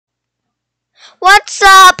What's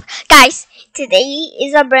up, guys? Today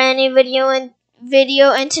is a brand new video, and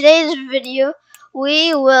today's video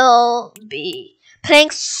we will be playing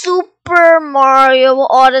Super Mario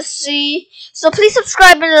Odyssey. So please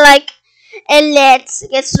subscribe and like, and let's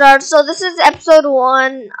get started. So this is episode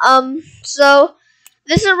 1. So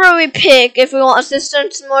this is where we pick if we want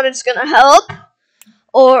assistance mode. It's gonna help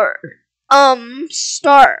or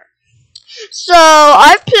start. So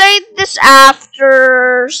I've played this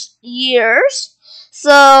after years, so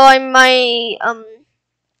I might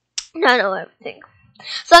not know everything.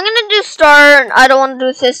 So I'm gonna do start. I don't want to do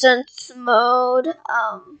assistance mode.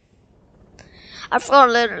 I forgot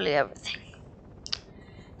literally everything.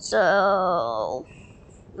 So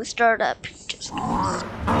we start at Peach's.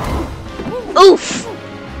 Oof!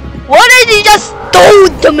 What did he just do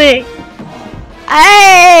to me?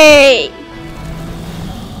 Hey!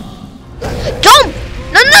 Jump!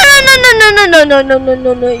 No!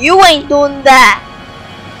 You ain't doing that.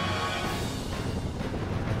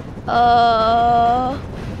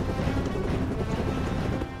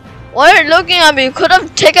 Why are you looking at me? You could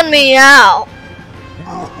have taken me out.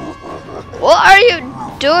 What are you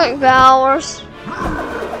doing, Bowers?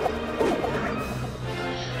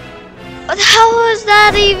 What the hell is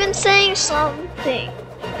that even saying something?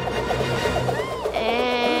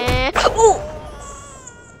 And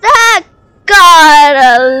that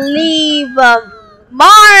gotta leave a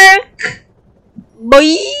mark,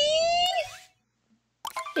 boy.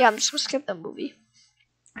 Yeah, I'm just gonna skip the movie.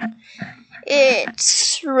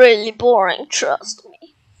 It's really boring, trust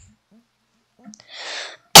me.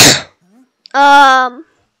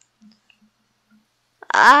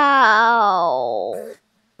 Ow.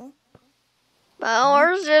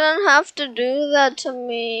 Bowers didn't have to do that to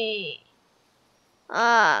me.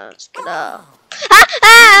 Let's get up.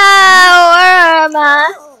 Where am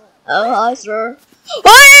I? Oh, hi, sir. Hey,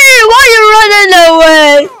 why are you running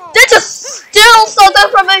away? Did you steal something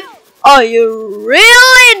from me? Oh, you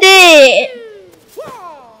really did.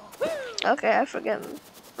 Okay, I forgive him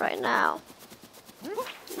right now.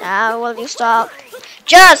 Now, will you stop?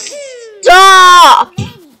 Just stop!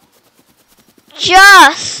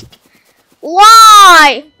 Just.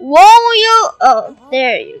 Why? Won't you? Oh,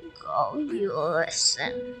 there you go. You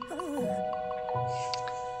listen.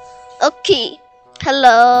 Okay.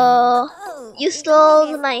 Hello. You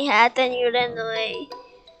stole my hat and you ran away.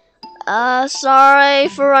 Sorry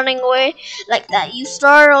for running away like that. You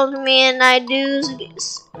startled me, and I do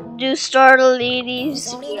startle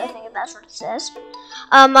ladies. I think that's what it says.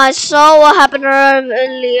 I saw what happened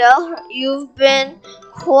earlier. You've been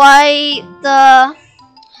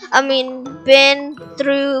been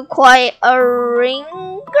through quite a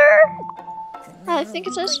ringer. I think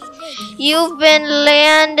it says. You've been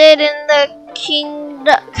landed in the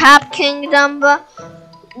Cap Kingdom.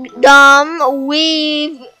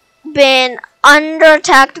 We've been under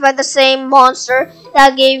attacked by the same monster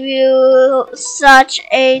that gave you such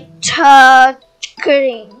a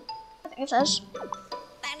touching. I think it says.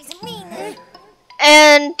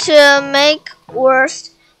 And to make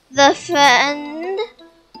worse, the friend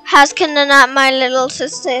has kidnapped my little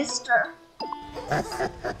sister.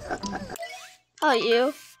 Oh,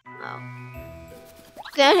 you? No.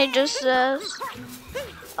 Then he just says,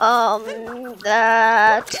 Marty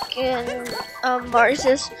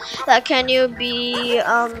says that can you be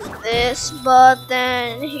this, but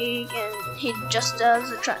then he just does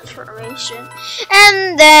the transformation,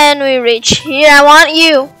 and then we reach here. I want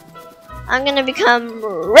you. I'm gonna become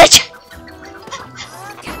rich.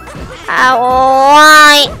 I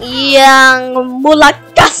want young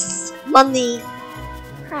mulakas money.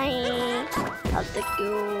 Hi, I'll take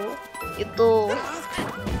you. You too.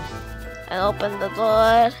 And open the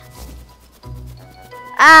door.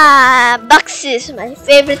 Boxes, my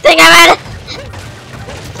favorite thing ever.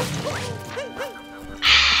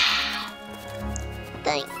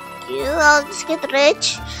 Thank you. I'll just get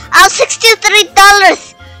rich. Oh,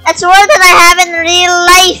 $63. That's more than I have in real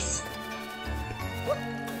life.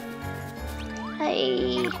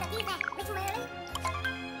 Hey.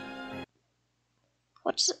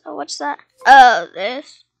 What's that? Oh,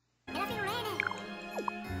 this.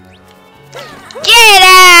 Get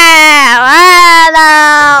out!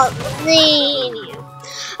 I don't need you.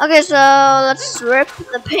 Okay, so let's rip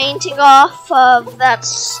the painting off of that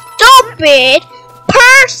stupid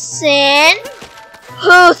person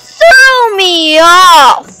who threw me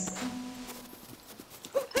off.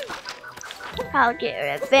 I'll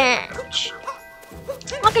get revenge.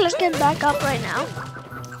 Okay, let's get back up right now.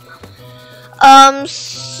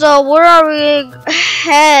 So where are we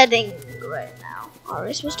heading right now? Are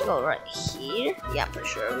we supposed to go right here? Yeah, for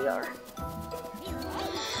sure we are.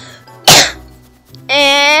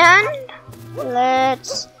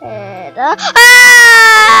 Ah!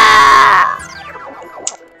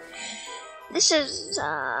 This is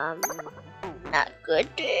not good.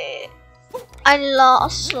 I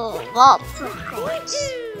lost lots of coins.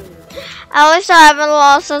 At least I haven't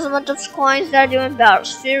lost as much of coins that I do in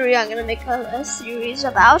Bowser's Fury. I'm gonna make a series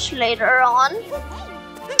about later on.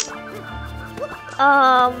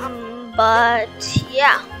 But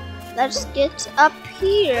yeah, let's get up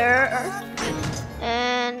here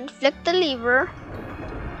and flick the lever.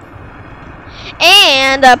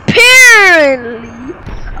 And apparently,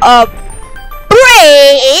 a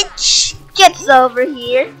bridge gets over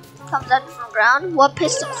here. Comes out from the ground. What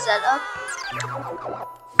piston setup?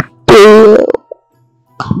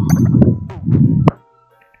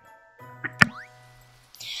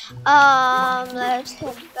 Let's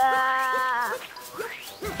head back.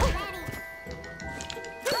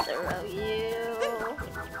 Throw you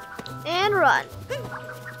and run.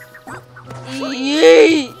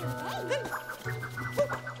 Yay!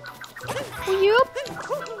 Yup.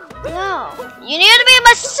 No, you need to be in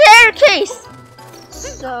my staircase.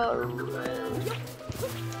 So rude.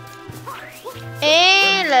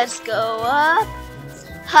 And let's go up.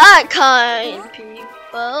 Hi, kind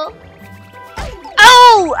people.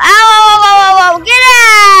 Oh! Ow! Get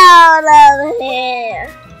out of here!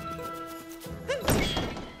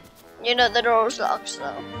 You know the door's locked, so.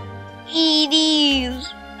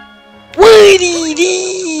 EDs. What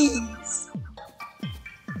EDs?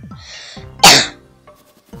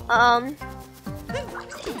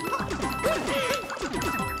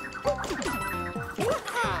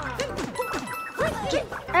 Get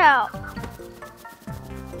out.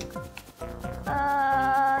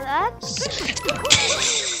 That's.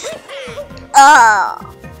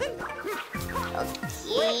 Oh.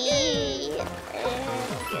 Okay.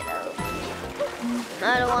 And get out.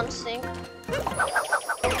 I don't want to sink.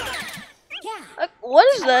 What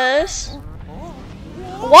is this?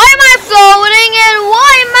 Why am I floating and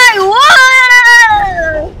why am I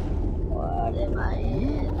what am I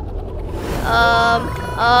in?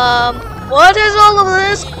 What is all of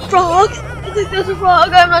this? Frog? I think there's a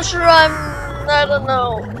frog. I'm not sure. I don't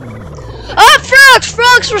know. Ah, frogs!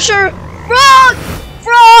 Frogs for sure! Frogs!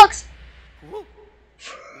 Frogs!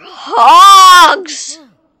 Frogs! Yeah.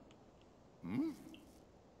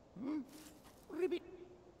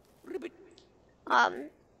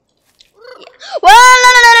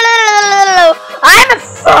 Whoa! I'm a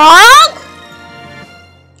frog?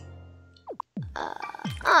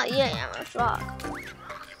 Oh yeah, I'm a frog.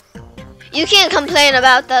 You can't complain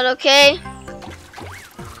about that, okay?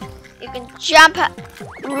 You can jump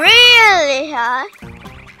really high.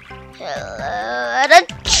 Hello, the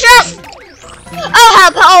chest! Oh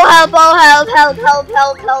help, oh help, oh help, help, help,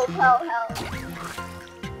 help, help, help, help.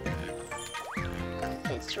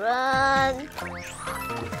 Let's run.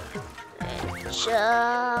 And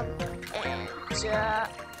jump, and jump.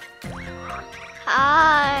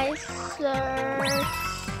 Hi, sir.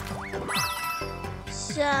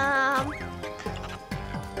 Jump.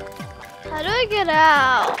 How do I get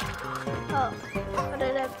out? Oh, what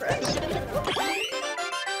did I press?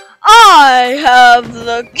 I have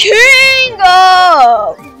the King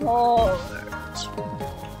of Hearts.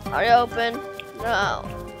 Are you open? No.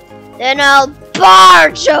 Then I'll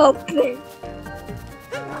barge open.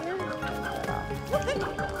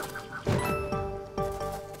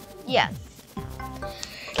 Yes.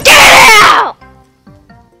 Get out!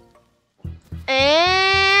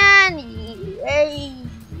 And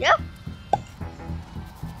yep.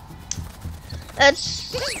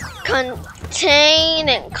 Let's contain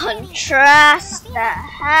and contrast the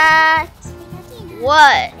hat.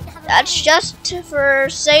 What? That's just for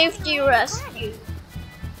safety rescue.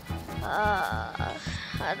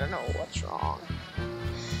 I don't know what's wrong.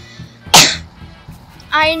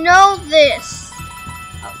 I know this.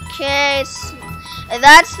 Okay,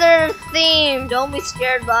 that's their theme. Don't be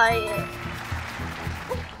scared by it.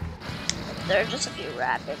 There are just a few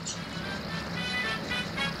rabbits.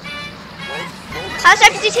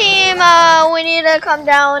 Safety team, we need to come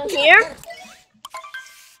down here.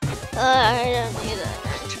 I don't need an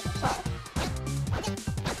entrance.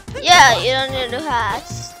 Yeah, you don't need to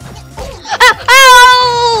hats.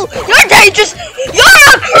 Ow! You're dangerous! You're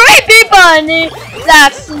a creepy bunny!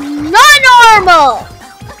 That's not normal!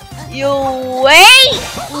 You ain't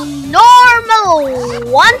normal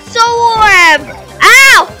whatsoever!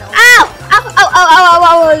 Ow! Ow! Ow! Ow! Ow! Ow! Ow!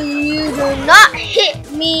 Ow! You do not hit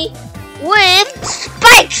me with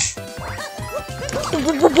spikes!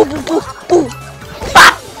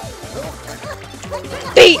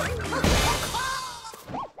 Beat!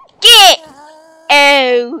 Get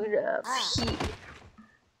out of here!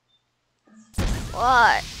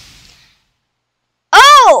 What?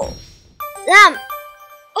 Oh! Damn!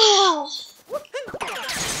 Oh!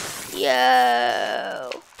 Yo!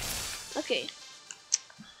 Okay.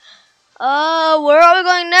 Where are we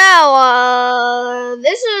going now?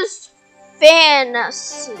 This is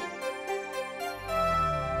fantasy.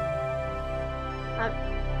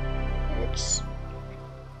 It's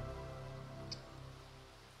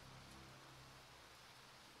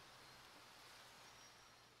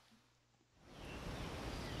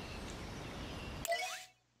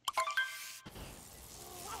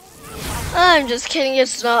I'm just kidding,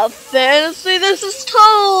 it's not fantasy, this is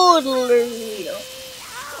totally real.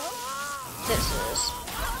 This is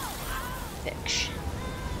fiction.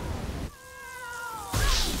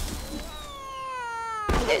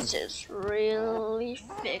 This is really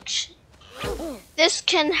fiction. This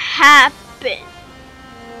can happen.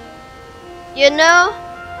 You know,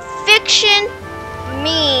 fiction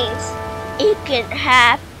means it can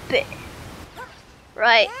happen.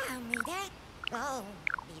 Right?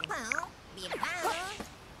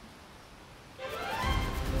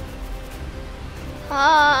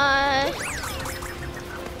 Hi.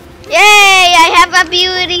 Yay! I have a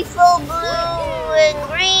beautiful blue and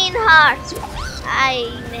green heart. Hi,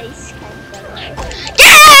 nice.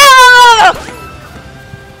 Go!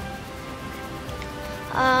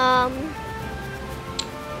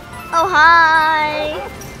 Oh hi.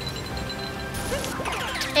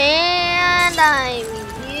 And I'm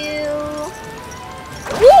you.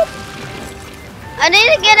 Woo! I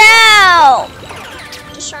need to get out.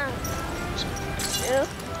 Just trying to,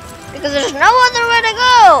 because there's no other way to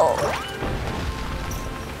go.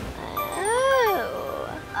 Oh,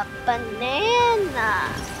 a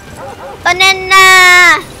banana.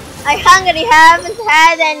 Banana. I hungry. Haven't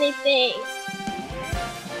had anything.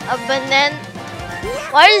 A banana.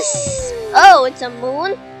 What is? Oh, it's a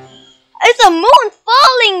moon. It's a moon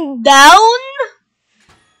falling down.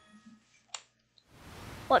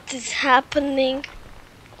 What is happening?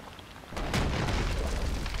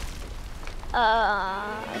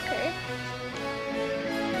 Okay.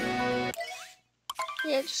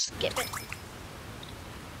 Yeah, just skip it.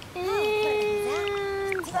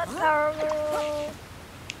 And that's powerful.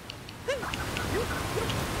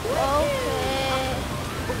 Okay.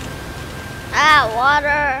 Ah,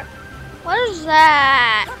 water. What is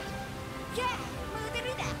that?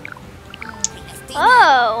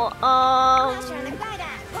 Oh, okay.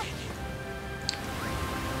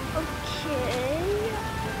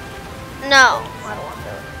 No, I don't want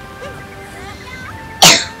to.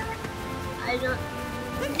 I don't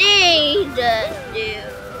need to do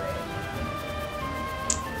it.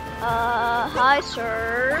 Hi,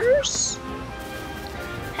 sirs.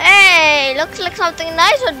 Hey, looks like something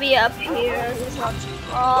nice would be up here. There's lots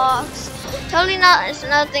of rocks. Totally not. It's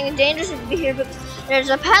nothing dangerous to be here because there's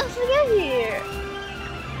a path to get here.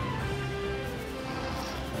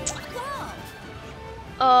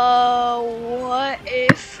 What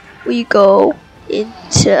if we go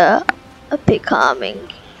into a becoming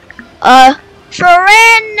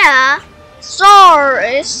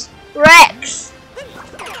Tyrannosaurus Rex?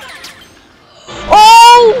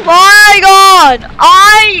 Oh my god!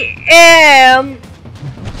 I am.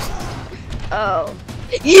 Oh.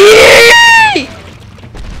 Yay!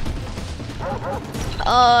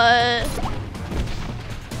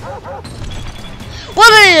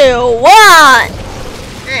 What do you want?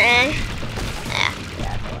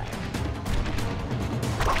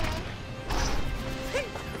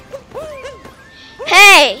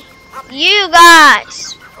 Hey, you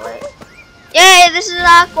guys! Yay, this is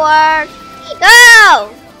awkward.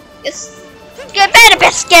 No! Get better, be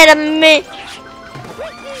scared of me.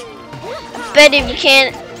 I bet if you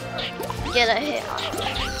can't get a hit on it.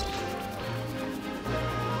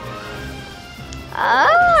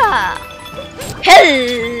 Ah!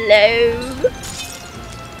 Hello!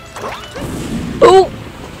 Oh!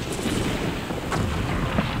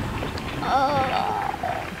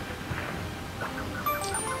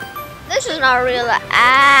 This is not real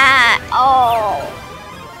at all.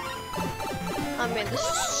 I mean, this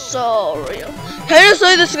is so real. Can you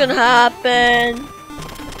say this is gonna happen?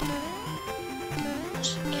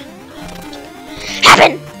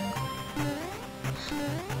 Happen!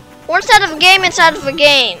 Or inside of a game inside of a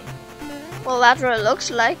game. Well, that's what it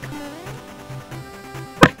looks like.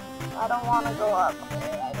 I don't want to go up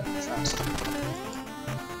there. I don't trust.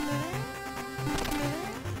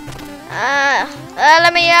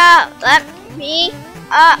 Let me up. Let me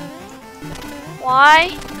up.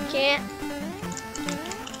 Why can't?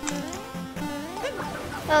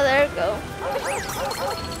 Oh, there we go.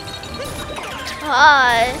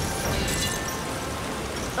 Hi.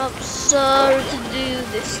 I'm sorry to do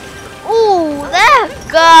this. Ooh, that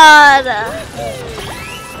god.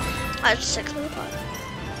 That's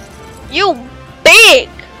 6.5. You big,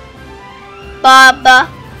 Baba.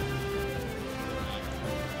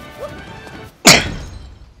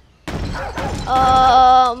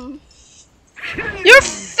 Your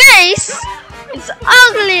face is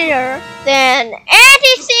uglier than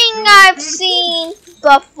anything I've seen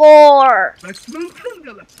before.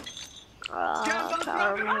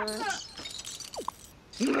 Power moves.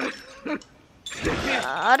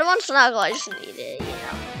 I don't want snuggle, I just need it, you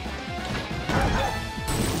know.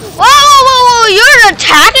 Whoa, whoa, whoa, whoa, you're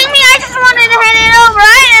attacking me? I just wanted to hit it over. I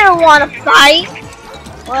didn't want to fight.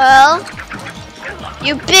 Well,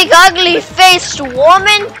 you big ugly faced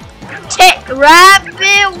woman,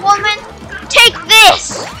 rabbit woman, take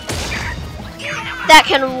this. That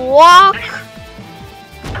can walk.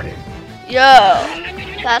 Yo,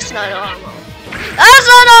 that's not normal. That's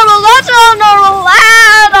not normal. That's not normal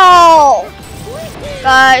at all.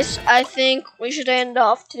 Guys, I think we should end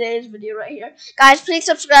off today's video right here. Guys, please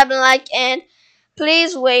subscribe and like, and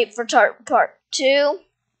please wait for part 2.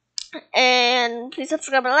 And please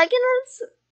subscribe and like, and